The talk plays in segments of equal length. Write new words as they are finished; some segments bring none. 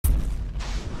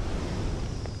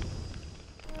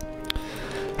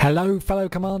Hello fellow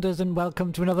commanders and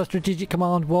welcome to another Strategic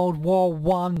Command World War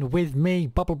One with me,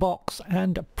 Bubblebox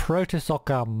and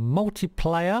Protozzocker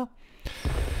multiplayer.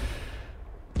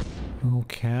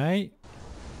 Okay.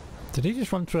 Did he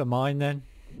just run through a mine then?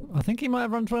 I think he might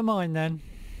have run through a mine then.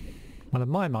 One of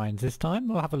my mines this time.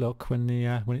 We'll have a look when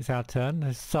it's our turn.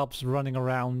 There's subs running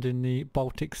around in the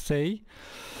Baltic Sea.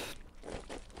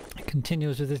 He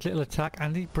continues with his little attack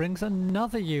and he brings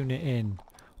another unit in.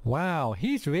 Wow,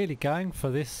 he's really going for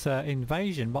this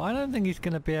invasion, but I don't think he's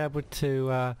going to be able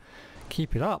to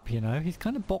keep it up, you know. He's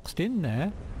kind of boxed in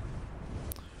there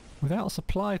without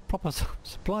a proper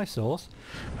supply source.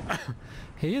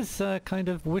 He is kind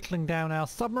of whittling down our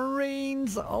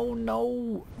submarines. Oh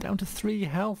no, down to 3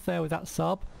 health there with that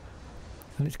sub.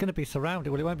 And it's going to be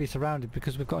surrounded. Well, it won't be surrounded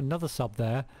because we've got another sub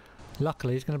there.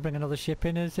 Luckily he's going to bring another ship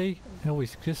in, is he? Oh,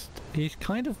 he's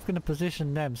kind of going to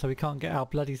position them so we can't get our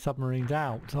bloody submarines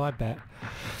out, I bet.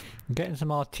 I'm getting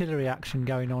some artillery action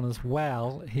going on as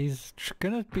well. He's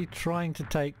going to be trying to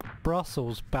take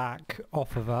Brussels back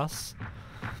off of us.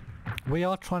 We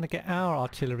are trying to get our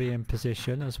artillery in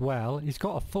position as well. He's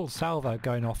got a full salvo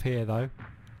going off here though.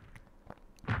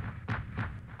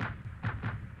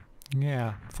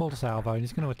 Yeah, full salvo, and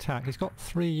he's going to attack. He's got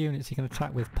 3 units he can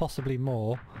attack with, possibly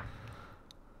more.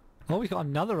 Oh, we've got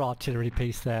another artillery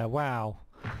piece there. Wow.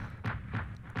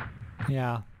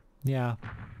 Yeah.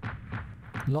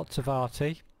 Lots of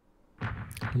arty.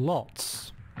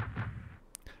 Lots.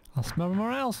 I'll smell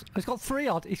morales. He's got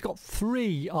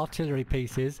 3 artillery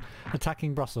pieces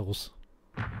attacking Brussels.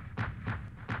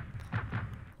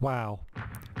 Wow.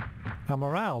 Our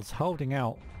morale's holding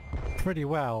out pretty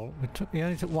well. We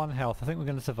only took 1 health. I think we're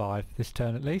going to survive this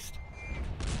turn at least.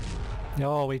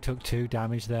 Oh, we took 2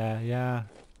 damage there. Yeah.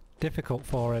 Difficult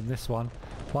for him, this one.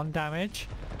 1 damage.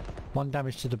 1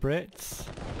 damage to the Brits.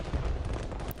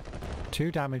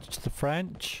 2 damage to the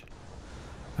French.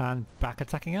 And back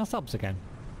attacking our subs again.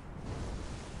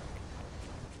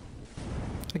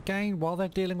 Again, while they're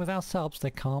dealing with our subs,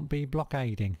 they can't be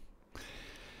blockading.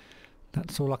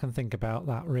 That's all I can think about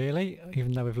that, really.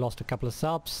 Even though we've lost a couple of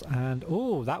subs. And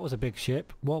oh, that was a big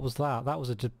ship. What was that? That was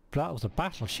a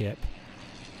battleship.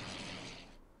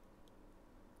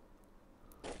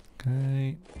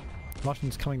 Okay,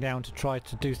 Russians coming down to try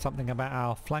to do something about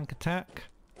our flank attack.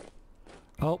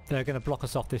 Oh, they're going to block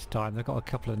us off this time. They've got a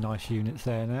couple of nice units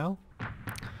there now.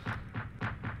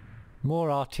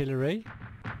 More artillery.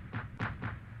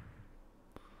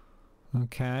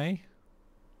 Okay.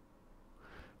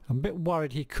 I'm a bit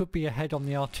worried he could be ahead on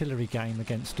the artillery game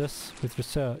against us with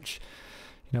research.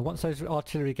 You know, once those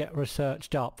artillery get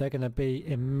researched up, they're going to be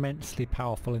immensely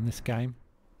powerful in this game.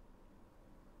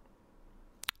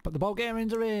 But the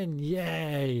Bulgarians are in!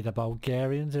 Yay! The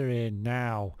Bulgarians are in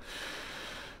now.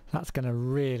 That's going to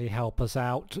really help us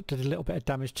out. Did a little bit of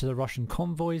damage to the Russian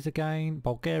convoys again.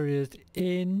 Bulgaria's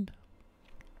in.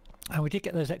 And we did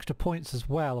get those extra points as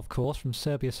well, of course, from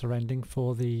Serbia surrendering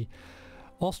for the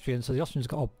Austrians. So the Austrians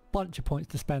got a bunch of points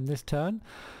to spend this turn.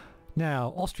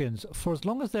 Now, Austrians, for as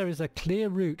long as there is a clear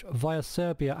route via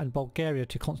Serbia and Bulgaria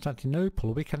to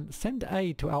Constantinople, we can send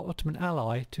aid to our Ottoman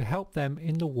ally to help them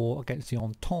in the war against the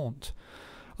Entente.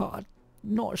 I'm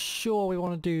not sure we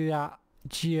want to do that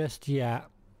just yet.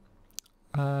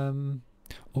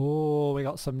 Oh, we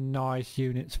got some nice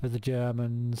units for the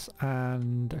Germans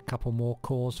and a couple more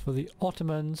corps for the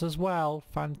Ottomans as well.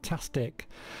 Fantastic.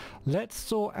 Let's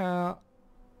sort our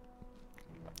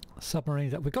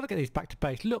submarines up. We've got to get these back to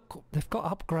base. Look, they've got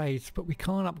upgrades, but we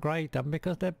can't upgrade them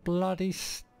because they're bloody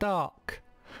stuck.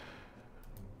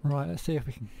 Right, let's see if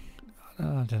we can...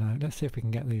 I don't know. Let's see if we can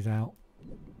get these out.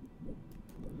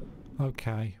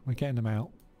 Okay, we're getting them out.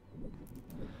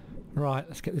 Right,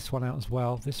 let's get this one out as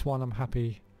well. This one I'm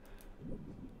happy...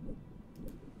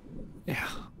 Yeah,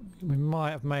 we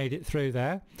might have made it through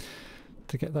there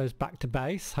to get those back to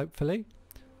base, hopefully.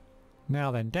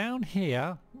 Now then, down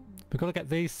here, we've got to get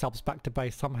these subs back to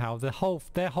base somehow. Their whole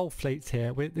fleet's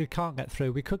here. We can't get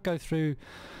through. We could go through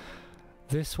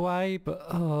this way, but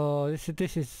oh,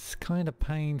 this is kind of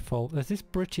painful. There's this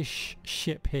British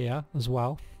ship here as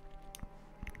well.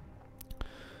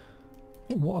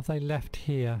 What have they left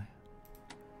here?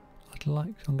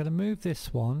 I'm going to move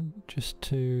this one just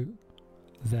to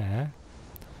there.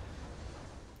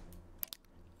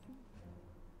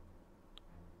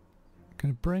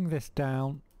 Going to bring this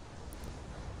down.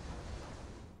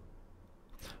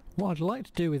 What I'd like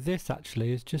to do with this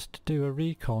actually is just to do a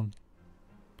recon.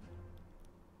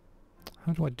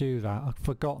 How do I do that? I've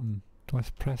forgotten. Do I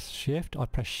press shift? I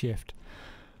press shift.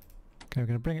 Okay, we're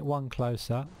going to bring it one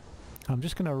closer. I'm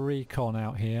just going to recon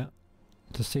out here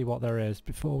to see what there is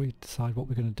before we decide what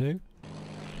we're going to do.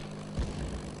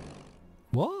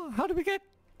 What? How did we get...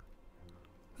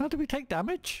 How did we take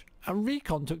damage? A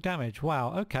recon took damage.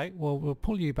 Wow, okay. Well, we'll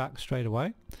pull you back straight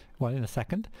away. Well, in a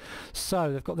second.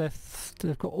 So, they've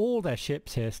got all their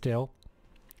ships here still.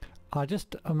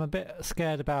 I'm a bit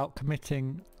scared about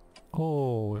committing...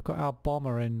 Oh, we've got our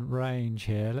bomber in range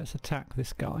here. Let's attack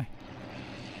this guy.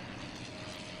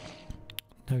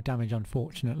 No damage,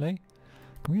 unfortunately.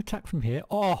 Can we attack from here?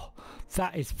 Oh,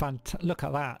 that is fantastic. Look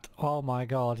at that. Oh my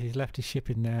god, he's left his ship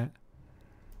in there.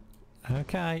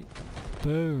 Okay.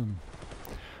 Boom.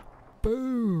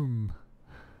 Boom.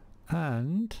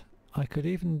 And I could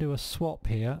even do a swap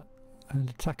here and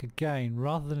attack again.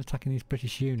 Rather than attacking these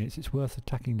British units, it's worth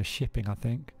attacking the shipping, I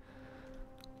think.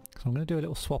 So I'm going to do a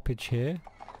little swappage here.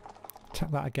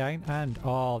 Attack that again. And,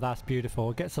 oh, that's beautiful.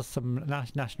 It gets us some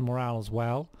national morale as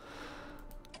well.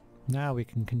 Now we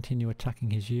can continue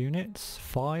attacking his units.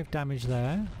 5 damage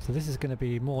there. So this is going to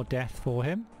be more death for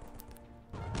him.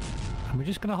 And we're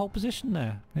just going to hold position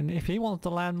there. And if he wants to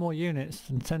land more units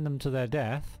and send them to their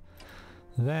death,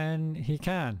 then he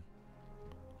can.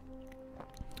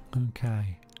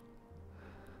 Okay.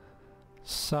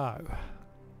 So,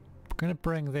 I'm going to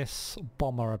bring this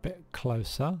bomber a bit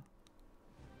closer.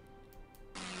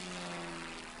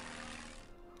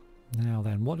 Now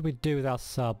then, what do we do with our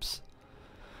subs?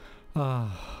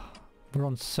 We're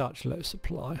on such low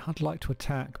supply. I'd like to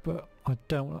attack, but I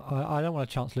don't want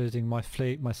a chance losing my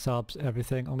fleet, my subs,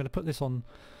 everything. I'm going to put this on...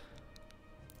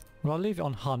 Well, I'll leave it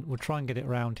on hunt. We'll try and get it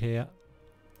around here.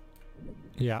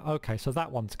 Yeah, okay, so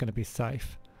that one's going to be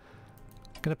safe.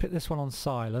 I'm going to put this one on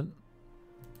silent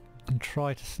and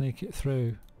try to sneak it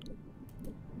through.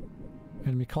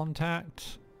 Enemy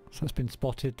contact. So it's been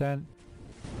spotted then.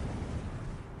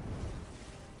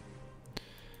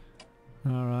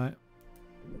 Alright.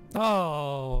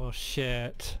 Oh,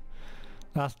 shit.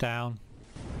 That's down.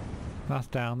 That's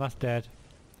down. That's dead.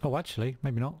 Oh, actually,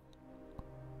 maybe not.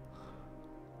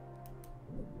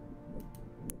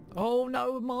 Oh,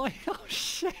 no, my... Oh,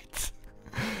 shit.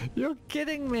 You're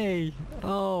kidding me.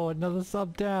 Oh, another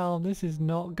sub down. This is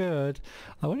not good.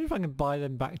 I wonder if I can buy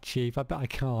them back cheap. I bet I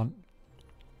can't.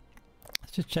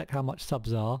 Let's just check how much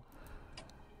subs are.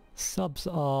 Subs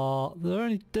are...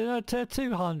 They're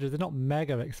 200. They're not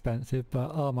mega expensive,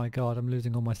 but oh my god, I'm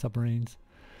losing all my submarines.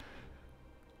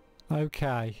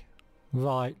 Okay.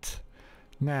 Right.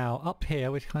 Now, up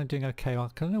here, we're kind of doing okay. I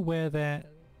don't know where their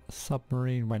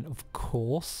submarine went, of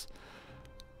course.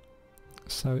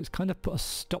 So it's kind of put a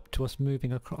stop to us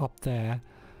moving up there.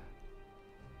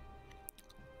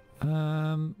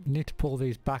 Need to pull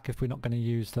these back if we're not going to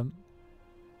use them.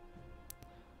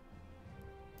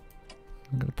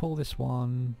 I'm going to pull this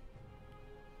one.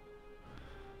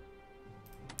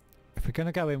 If we're going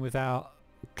to go in without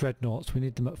dreadnoughts, we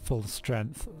need them at full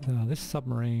strength. This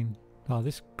submarine... Oh,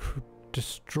 this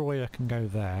destroyer can go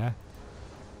there.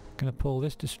 Going to pull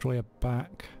this destroyer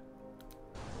back.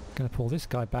 Going to pull this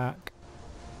guy back.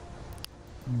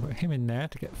 And put him in there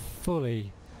to get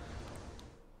fully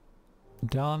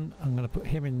done. I'm going to put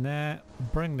him in there.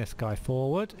 Bring this guy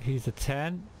forward. He's a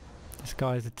 10. This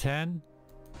guy's a 10.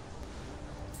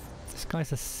 This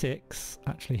guy's a 6.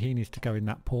 Actually, he needs to go in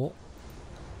that port.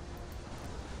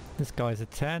 This guy's a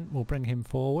 10. We'll bring him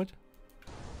forward.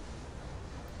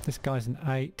 This guy's an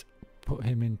 8. Put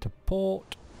him into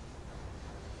port.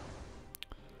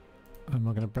 And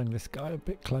we're going to bring this guy a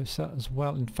bit closer as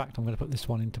well. In fact, I'm going to put this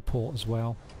one into port as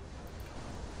well.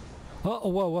 Oh,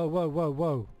 whoa, whoa, whoa, whoa,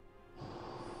 whoa.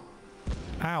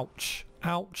 Ouch.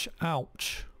 Ouch,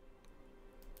 ouch.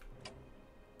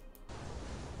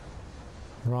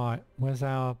 Right, where's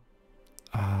our...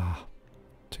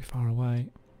 too far away.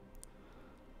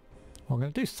 Well, I'm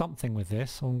going to do something with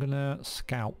this. I'm going to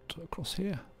scout across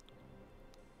here.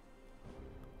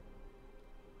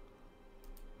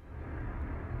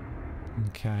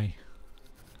 Okay.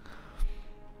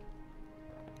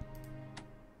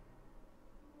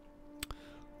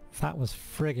 That was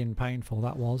friggin' painful,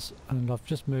 that was. And I've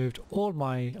just moved all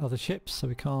my other ships so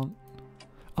we can't...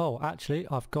 Oh, actually,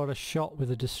 I've got a shot with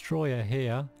a destroyer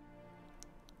here.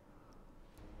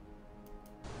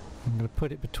 I'm going to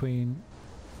put it between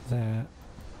there.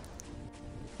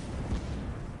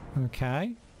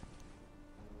 Okay.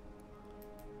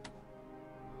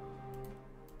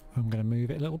 I'm going to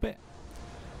move it a little bit.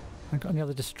 I've got any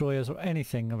other destroyers or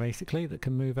anything basically that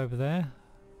can move over there.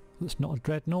 That's not a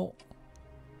dreadnought.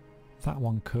 That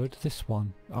one could. This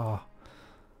one. Ah.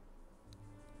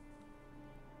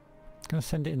 Going to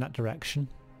send it in that direction.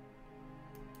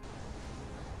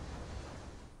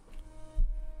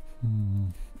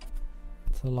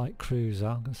 It's a light cruiser.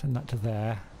 I'm going to send that to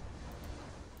there.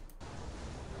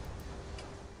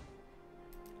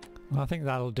 I think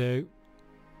that'll do.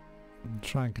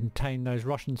 Try and contain those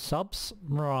Russian subs.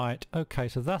 Right, okay,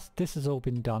 so this has all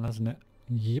been done, hasn't it?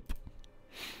 Yep.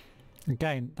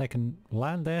 Again, they can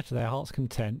land there to their heart's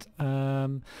content.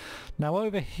 Now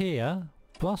over here,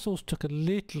 Brussels took a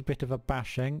little bit of a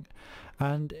bashing,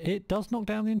 and it does knock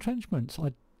down the entrenchments.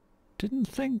 I didn't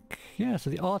think... Yeah, so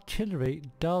the artillery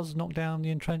does knock down the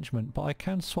entrenchment, but I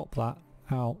can swap that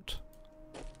out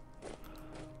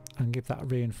and give that a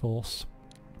reinforce.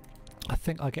 I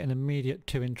think I get an immediate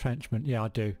 2 entrenchment. Yeah, I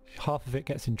do. Half of it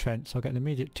gets entrenched, so I get an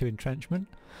immediate 2 entrenchment.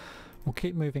 We'll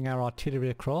keep moving our artillery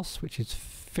across, which is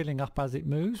filling up as it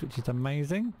moves, which is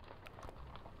amazing.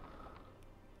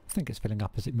 I think it's filling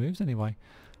up as it moves anyway.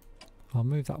 I'll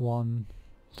move that one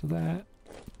to there,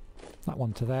 that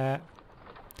one to there.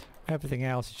 Everything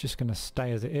else is just going to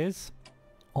stay as it is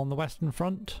on the Western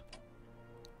Front.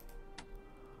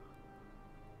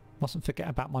 Mustn't forget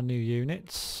about my new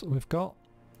units we've got.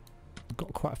 I've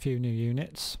got quite a few new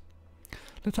units.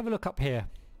 Let's have a look up here.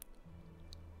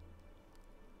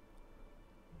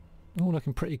 All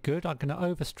looking pretty good. I'm going to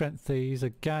overstrength these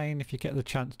again. If you get the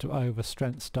chance to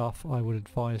overstrength stuff, I would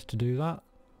advise to do that.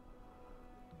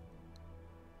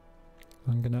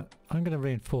 I'm gonna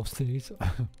reinforce these.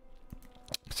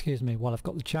 Excuse me, while I've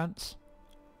got the chance.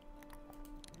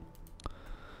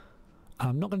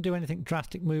 I'm not going to do anything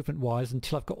drastic movement wise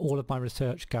until I've got all of my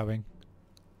research going.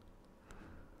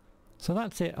 So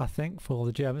that's it, I think, for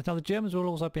the Germans. Now the Germans will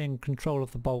also be in control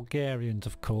of the Bulgarians,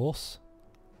 of course.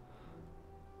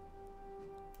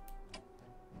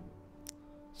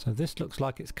 So this looks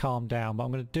like it's calmed down, but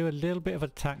I'm going to do a little bit of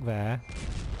attack there.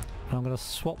 And I'm going to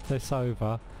swap this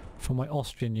over for my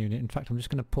Austrian unit. In fact, I'm just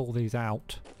going to pull these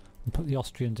out and put the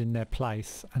Austrians in their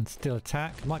place and still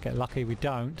attack. Might get lucky we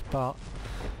don't, but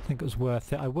I think it was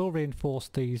worth it. I will reinforce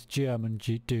these German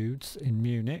dudes in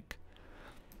Munich.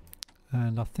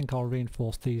 And I think I'll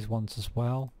reinforce these ones as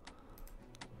well.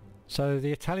 So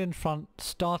the Italian front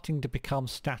starting to become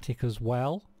static as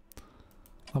well.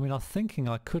 I mean, I'm thinking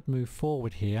I could move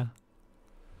forward here.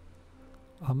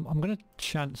 I'm going to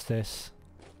chance this.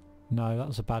 No, that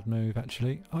was a bad move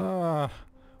actually.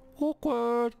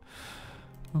 Awkward.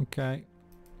 Okay.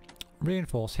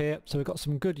 Reinforce here. So we've got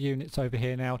some good units over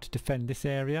here now to defend this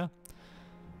area,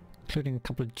 including a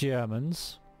couple of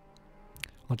Germans.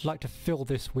 I'd like to fill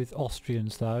this with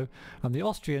Austrians though, and the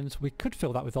Austrians, we could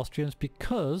fill that with Austrians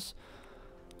because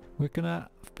we're gonna,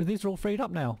 these are all freed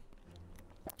up now,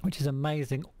 which is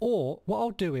amazing. Or what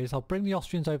I'll do is I'll bring the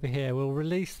Austrians over here, we'll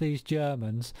release these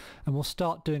Germans, and we'll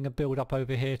start doing a build up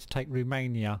over here to take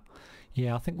Romania.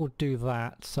 Yeah, I think we'll do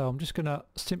that. So I'm just gonna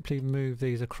simply move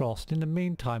these across. In the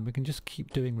meantime, we can just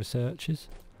keep doing researches.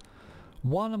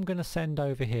 One I'm gonna send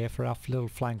over here for our little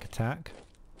flank attack.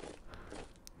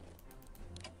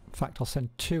 In fact, I'll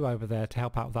send 2 over there to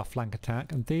help out with our flank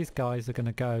attack, and these guys are going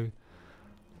to go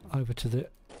over to the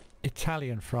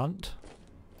Italian front.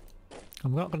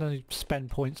 I'm not going to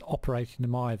spend points operating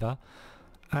them either.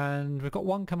 And we've got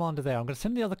one commander there. I'm going to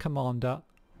send the other commander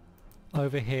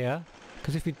over here,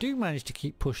 because if we do manage to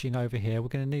keep pushing over here, we're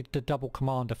going to need the double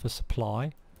commander for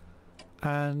supply.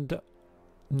 And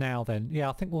now then, yeah,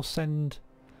 I think we'll send...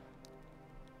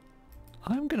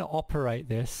 I'm going to operate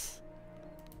this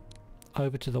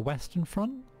over to the Western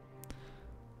Front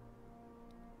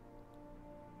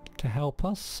to help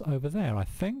us over there, I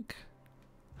think.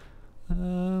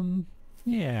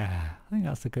 Yeah, I think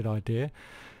that's a good idea.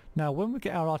 Now when we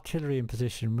get our artillery in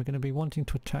position, we're going to be wanting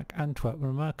to attack Antwerp.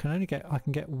 Remember, I can only get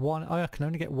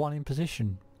one in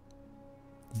position.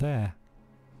 There.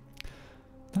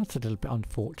 That's a little bit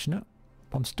unfortunate.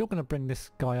 I'm still going to bring this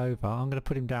guy over. I'm going to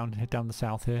put him down the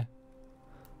south here.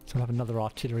 So we'll have another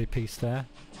artillery piece there.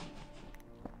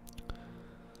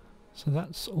 So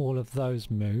that's all of those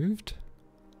moved.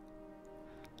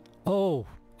 Oh,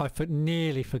 I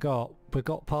nearly forgot. We've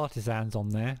got partisans on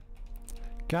there.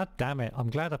 God damn it. I'm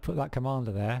glad I put that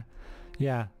commander there.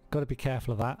 Yeah, got to be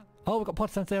careful of that. Oh, we've got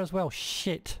partisans there as well.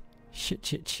 Shit. Shit,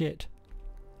 shit, shit.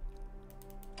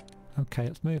 Okay,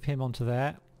 let's move him onto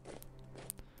there.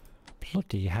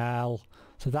 Bloody hell.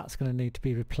 So that's going to need to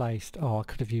be replaced. Oh, I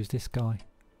could have used this guy.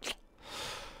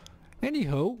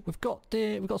 Anywho, we've got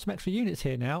some extra units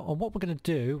here now, and what we're going to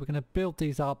do, we're going to build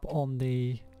these up on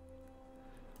the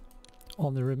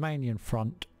Romanian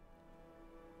front,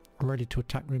 ready to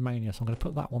attack Romania. So I'm going to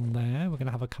put that one there. We're going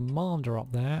to have a commander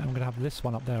up there, and we're going to have this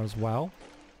one up there as well.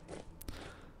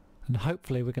 And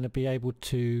hopefully we're going to be able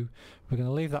to, we're going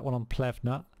to leave that one on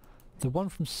Plevna. The one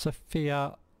from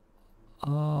Sofia,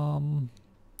 I'm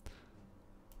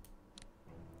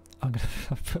going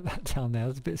to put that down there.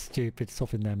 It's a bit stupid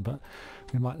swapping them, but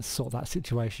we might sort that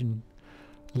situation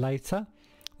later.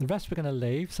 The rest we're going to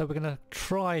leave, so we're going to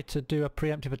try to do a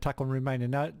preemptive attack on Romania.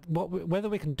 Now, whether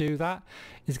we can do that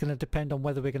is going to depend on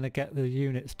whether we're going to get the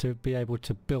units to be able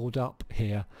to build up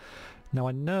here. Now,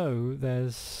 I know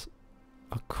there's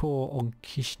a corps on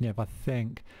Kishinev, I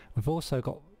think. We've also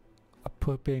got a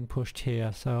being pushed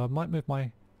here, so I might move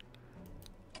my...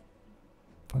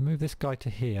 If I move this guy to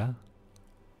here,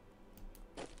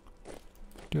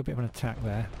 do a bit of an attack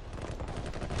there.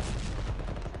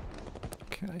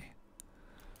 Okay.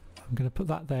 I'm going to put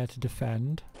that there to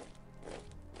defend.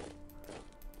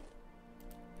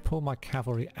 Pull my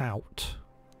cavalry out.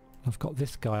 I've got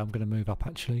this guy I'm going to move up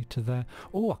actually to there.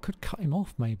 Oh, I could cut him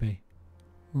off maybe.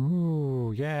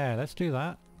 Ooh, yeah, let's do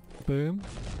that. Boom.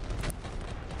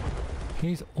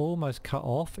 He's almost cut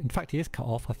off. In fact, he is cut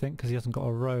off, I think, because he hasn't got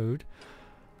a road.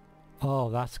 Oh,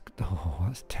 that's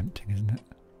tempting, isn't it?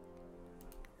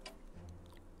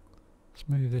 Let's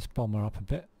move this bomber up a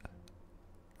bit.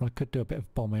 I could do a bit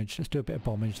of bombage. Let's do a bit of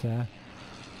bombage there.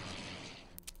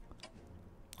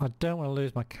 I don't want to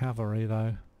lose my cavalry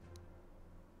though.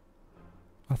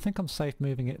 I think I'm safe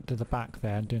moving it to the back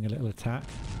there and doing a little attack.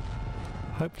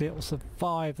 Hopefully it will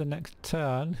survive the next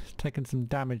turn. It's taken some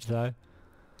damage though.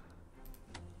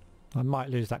 I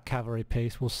might lose that cavalry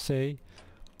piece, we'll see.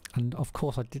 And of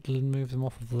course I did move them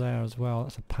off of there as well,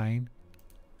 that's a pain.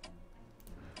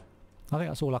 I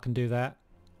think that's all I can do there.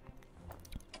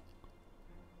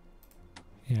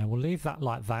 Yeah, we'll leave that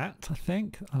like that, I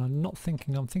think. I am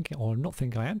thinking I'm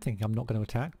not going to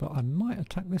attack, but I might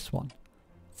attack this one.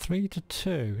 3 to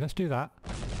 2, let's do that.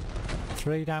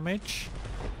 3 damage.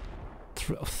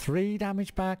 3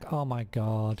 damage back, oh my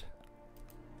god.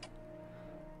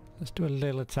 Let's do a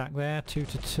little attack there, 2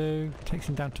 to 2, takes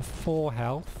him down to 4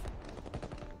 health.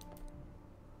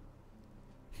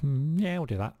 Yeah, we'll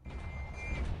do that.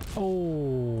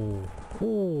 Oh,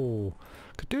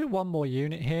 could do one more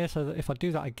unit here so that if I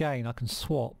do that again I can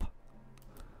swap.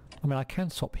 I mean I can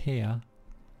swap here.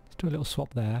 Let's do a little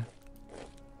swap there.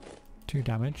 2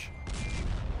 damage.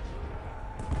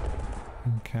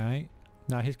 Okay.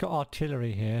 Now he's got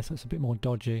artillery here so it's a bit more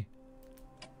dodgy.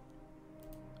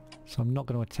 So I'm not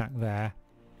going to attack there.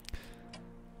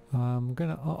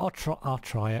 I'll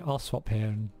try it. I'll swap here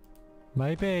and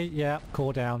maybe, yeah,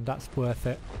 core down. That's worth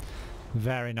it.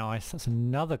 Very nice. That's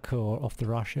another core off the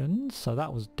Russians, so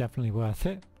that was definitely worth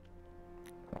it.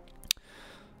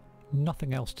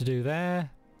 Nothing else to do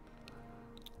there.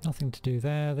 Nothing to do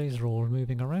there. These are all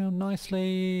moving around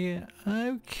nicely.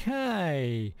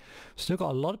 Okay. Still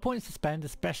got a lot of points to spend,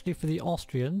 especially for the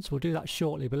Austrians. We'll do that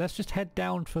shortly, but let's just head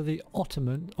down for the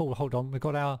Ottoman. Oh, hold on. We've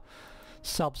got our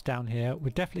subs down here. We're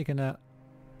definitely going to...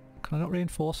 Can I not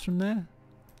reinforce from there?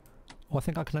 Oh, I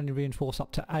think I can only reinforce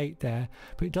up to 8 there,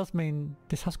 but it does mean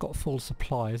this has got full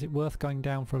supply. Is it worth going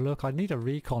down for a look? I need a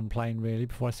recon plane really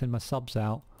before I send my subs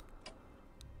out.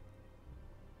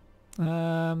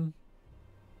 Let's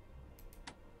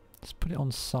put it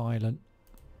on silent.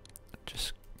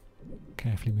 Just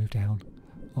carefully move down.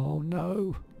 Oh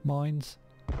no! Mines.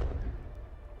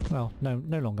 Well, no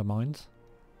longer mines.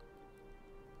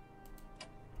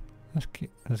 There's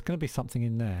going to be something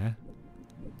in there.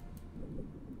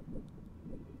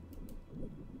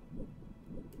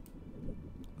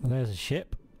 Oh, there's a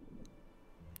ship.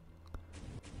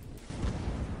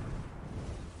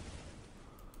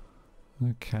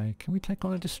 Okay, can we take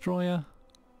on a destroyer?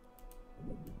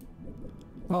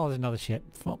 Oh, there's another ship.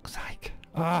 Fuck's sake.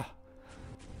 Ah!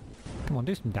 Come on,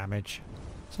 do some damage.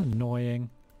 It's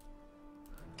annoying.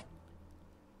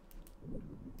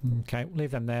 Okay, we'll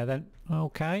leave them there then.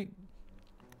 Okay.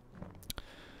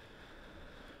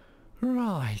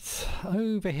 Right,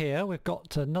 over here we've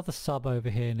got another sub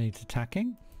over here needs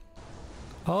attacking.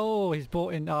 Oh, he's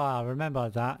brought in... Ah, remember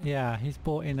that. Yeah, he's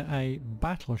brought in a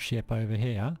battleship over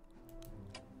here.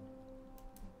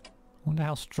 Wonder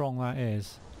how strong that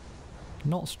is.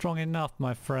 Not strong enough,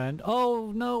 my friend.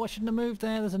 Oh, no, I shouldn't have moved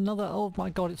there. There's another... Oh,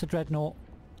 my God, it's a dreadnought.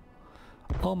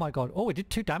 Oh, my God. Oh, we did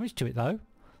 2 damage to it, though.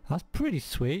 That's pretty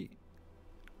sweet.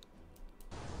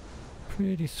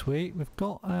 Pretty sweet. We've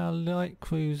got our light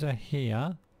cruiser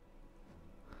here.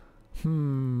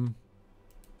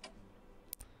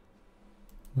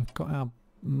 We've got our...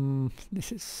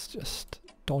 this is just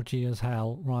dodgy as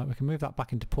hell. Right, we can move that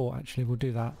back into port actually. We'll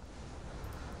do that.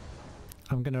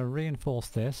 I'm going to reinforce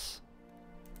this.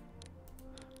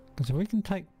 Because if we can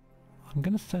take... I'm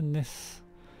going to send this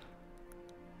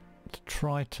to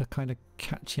try to kind of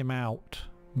catch him out.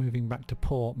 Moving back to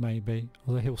port maybe.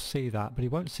 Although he'll see that, but he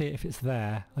won't see it if it's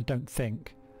there. I don't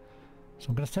think. So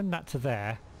I'm going to send that to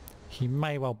there. He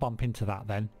may well bump into that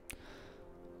then.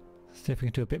 See if we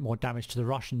can do a bit more damage to the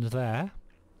Russians there.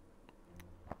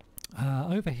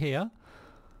 Over here,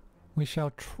 we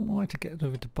shall try to get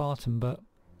over to Barton, but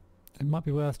it might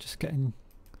be worth just getting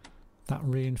that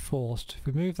reinforced. If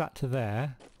we move that to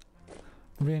there,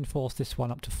 reinforce this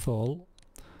one up to full,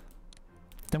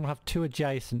 then we'll have two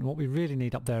adjacent. What we really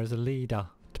need up there is a leader,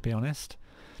 to be honest.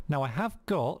 Now I have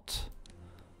got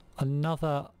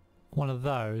another one of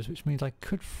those, which means I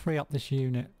could free up this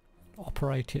unit,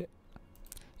 operate it.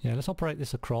 Yeah, let's operate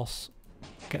this across,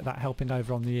 get that helping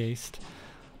over on the east.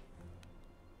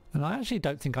 And I actually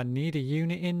don't think I need a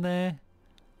unit in there,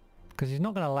 because he's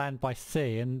not going to land by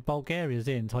sea, and Bulgaria's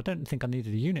in, so I don't think I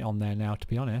needed a unit on there now, to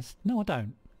be honest. No, I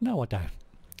don't. No, I don't.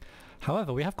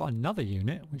 However, we have got another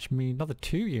unit, which means another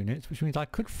 2 units, which means I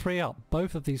could free up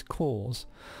both of these cores.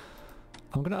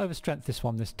 I'm going to overstrength this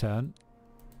one this turn.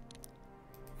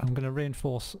 I'm going to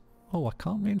reinforce... Oh, I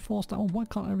can't reinforce that one. Why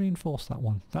can't I reinforce that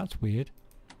one? That's weird.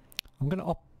 I'm going to...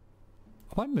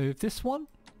 Have I moved this one?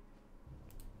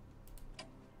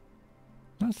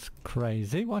 That's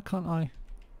crazy. Why can't I...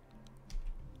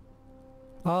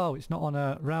 Oh, it's not on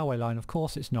a railway line. Of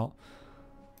course it's not.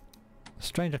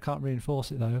 Strange I can't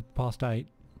reinforce it though, past 8.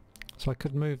 So I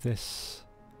could move this...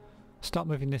 Start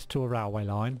moving this to a railway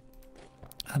line.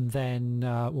 And then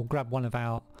we'll grab one of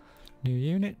our new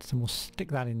units and we'll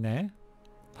stick that in there.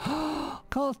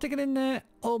 Can't stick it in there!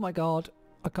 Oh my god!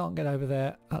 I can't get over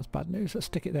there. That's bad news. Let's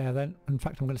stick it there then. In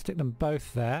fact, I'm going to stick them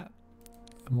both there.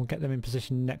 And we'll get them in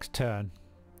position next turn.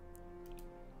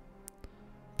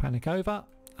 Panic over.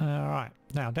 Alright,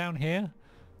 now down here.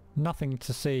 Nothing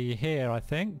to see here, I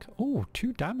think. Oh,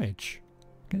 2 damage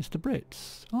against the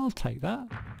Brits. I'll take that.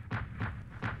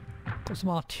 Got some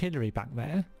artillery back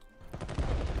there.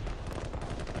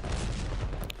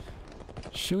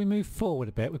 Should we move forward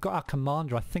a bit? We've got our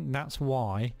commander. I think that's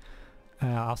why.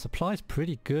 Our supply's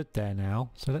pretty good there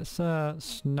now. So let's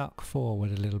snuck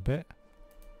forward a little bit.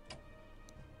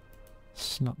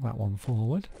 Snuck that one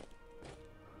forward.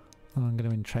 And I'm going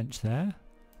to entrench there.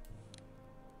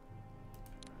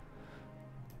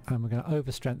 And we're going to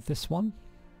overstrength this one.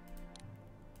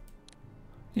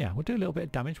 Yeah, we'll do a little bit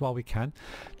of damage while we can.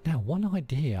 Now, one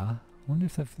idea. I wonder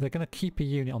if they're going to keep a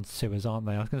unit on sewers, aren't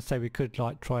they? I was going to say we could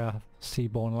like try a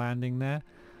seaborne landing there.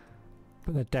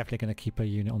 But they're definitely going to keep a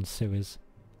unit on sewers.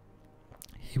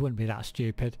 He wouldn't be that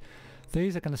stupid.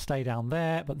 These are going to stay down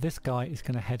there, but this guy is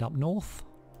going to head up north.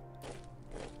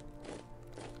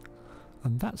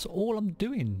 And that's all I'm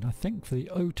doing, I think, for the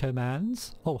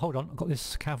Ottomans. Oh, hold on. I've got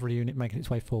this cavalry unit making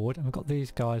its way forward. And we've got these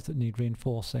guys that need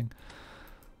reinforcing.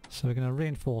 So we're going to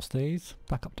reinforce these.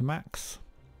 Back up to max.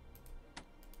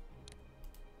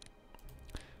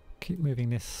 Keep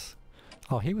moving this.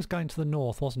 Oh, he was going to the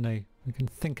north, wasn't he? We can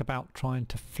think about trying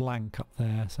to flank up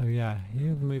there. So yeah,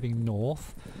 you're moving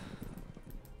north.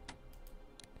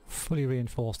 Fully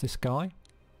reinforce this guy.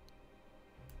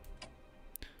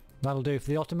 That'll do for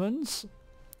the Ottomans.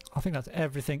 I think that's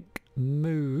everything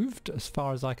moved as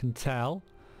far as I can tell.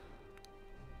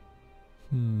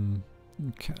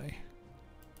 Okay.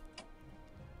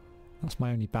 That's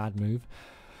my only bad move.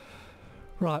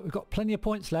 Right, we've got plenty of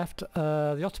points left.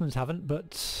 The Ottomans haven't,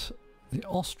 but the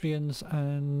Austrians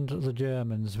and the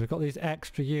Germans. We've got these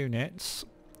extra units.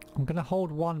 I'm going to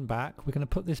hold one back. We're going to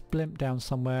put this blimp down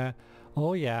somewhere.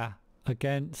 Oh yeah,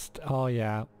 against... Oh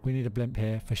yeah, we need a blimp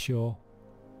here for sure.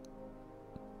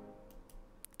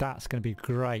 That's going to be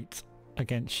great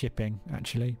against shipping,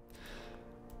 actually.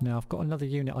 Now I've got another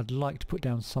unit I'd like to put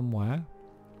down somewhere.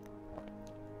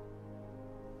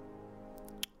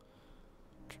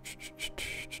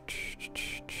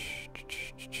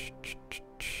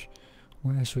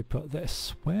 Where should we put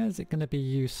this? Where is it going to be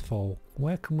useful?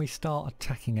 Where can we start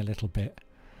attacking a little bit?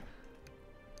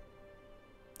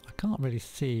 I can't really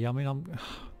see. I mean,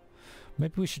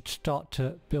 maybe we should start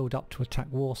to build up to attack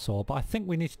Warsaw, but I think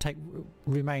we need to take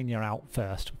Romania out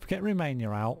first. If we get Romania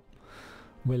out,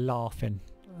 we're laughing.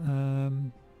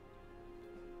 I'm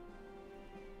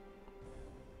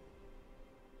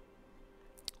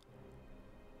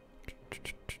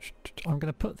going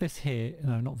to put this here.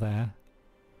 No, not there.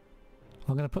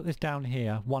 I'm going to put this down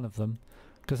here, one of them,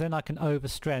 because then I can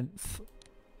overstrength.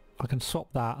 I can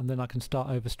swap that, and then I can start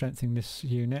overstrengthening this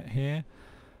unit here,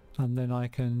 and then I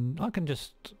can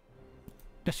just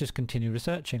let's just continue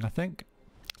researching. I think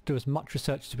do as much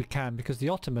research as we can, because the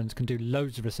Ottomans can do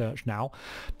loads of research now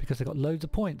because they've got loads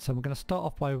of points. And we're going to start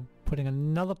off by putting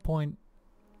another point.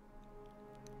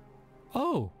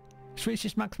 Oh, it's reached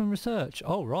its maximum research.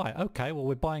 Oh right, okay. Well,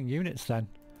 we're buying units then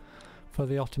for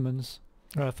the Ottomans.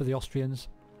 For the Austrians.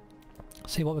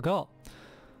 See what we got.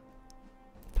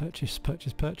 Purchase,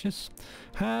 purchase, purchase.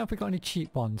 Have we got any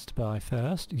cheap ones to buy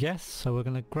first? Yes, so we're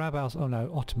going to grab our... Oh no,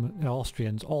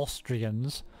 Austrians.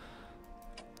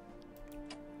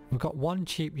 We've got one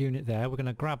cheap unit there. We're going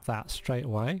to grab that straight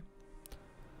away.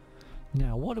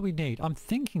 Now, what do we need? I'm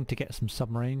thinking to get some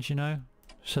submarines, you know,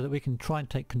 so that we can try and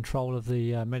take control of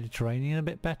the Mediterranean a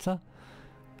bit better.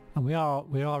 And we are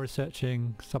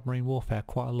researching submarine warfare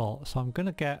quite a lot. So I'm going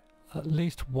to get at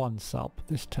least one sub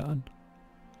this turn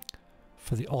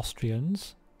for the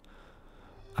Austrians.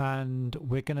 And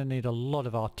we're going to need a lot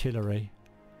of artillery.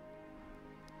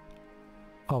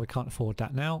 Oh, we can't afford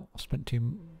that now. I've spent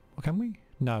too... Can we?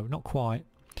 No, not quite.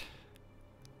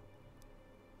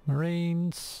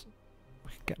 Marines.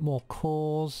 We can get more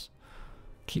cores.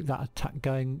 Keep that attack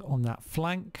going on that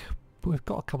flank. But we've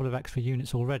got a couple of extra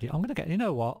units already. I'm going to get... You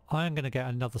know what? I am going to get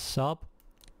another sub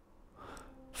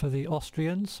for the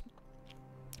Austrians.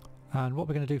 And what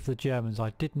we're going to do for the Germans,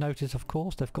 I did notice, of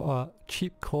course, they've got a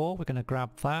cheap core. We're going to grab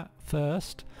that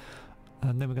first.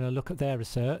 And then we're going to look at their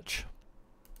research.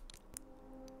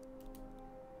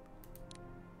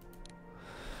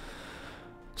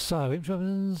 So,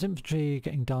 infantry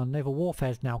getting done. Naval warfare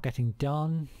is now getting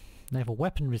done. Naval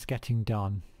weaponry is getting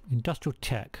done. Industrial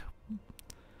tech.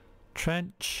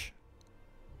 Trench.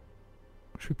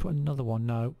 Should we put another one?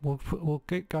 No. We'll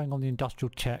get going on the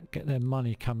industrial tech. Get their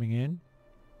money coming in.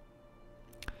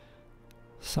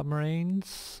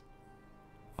 Submarines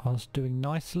are doing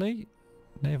nicely.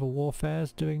 Naval warfare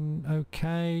is doing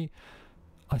okay.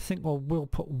 I think we'll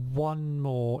put one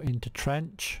more into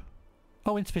trench.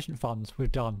 Oh, insufficient funds. We're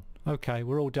done. Okay,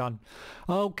 we're all done.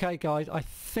 Okay, guys, I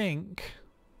think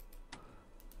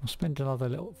I'll spend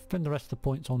the rest of the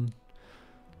points on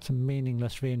some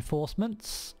meaningless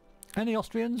reinforcements. Any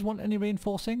Austrians want any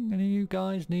reinforcing? Any of you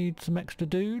guys need some extra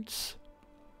dudes?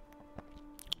 I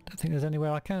don't think there's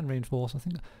anywhere I can reinforce. I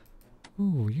think...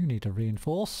 Ooh, you need to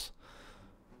reinforce.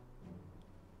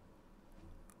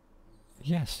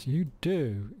 Yes, you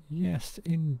do. Yes,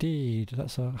 indeed.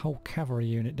 That's a whole cavalry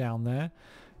unit down there.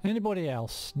 Anybody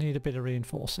else need a bit of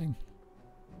reinforcing?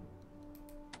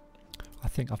 I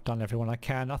think I've done everyone I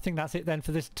can. I think that's it then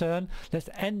for this turn. Let's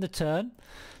end the turn.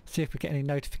 See if we get any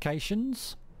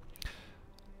notifications.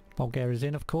 Bulgaria's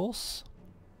in, of course.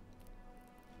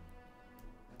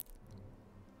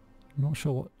 I'm not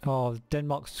sure what... Oh,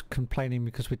 Denmark's complaining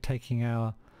because we're taking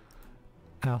our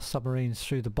submarines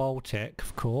through the Baltic,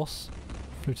 of course.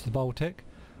 Through to the Baltic.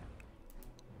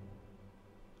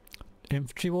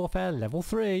 Infantry warfare level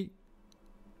 3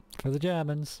 for the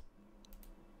Germans.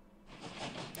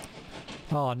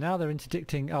 Oh, now they're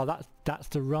interdicting... Oh, that's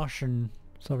the Russian...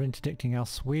 So they're interdicting our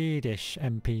Swedish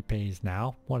MPPs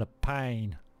now. What a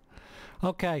pain.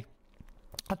 Okay.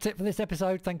 That's it for this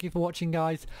episode. Thank you for watching,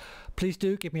 guys. Please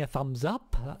do give me a thumbs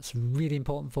up. That's really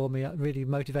important for me. It really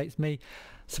motivates me.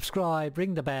 Subscribe,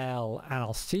 ring the bell, and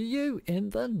I'll see you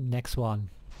in the next one.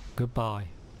 Goodbye.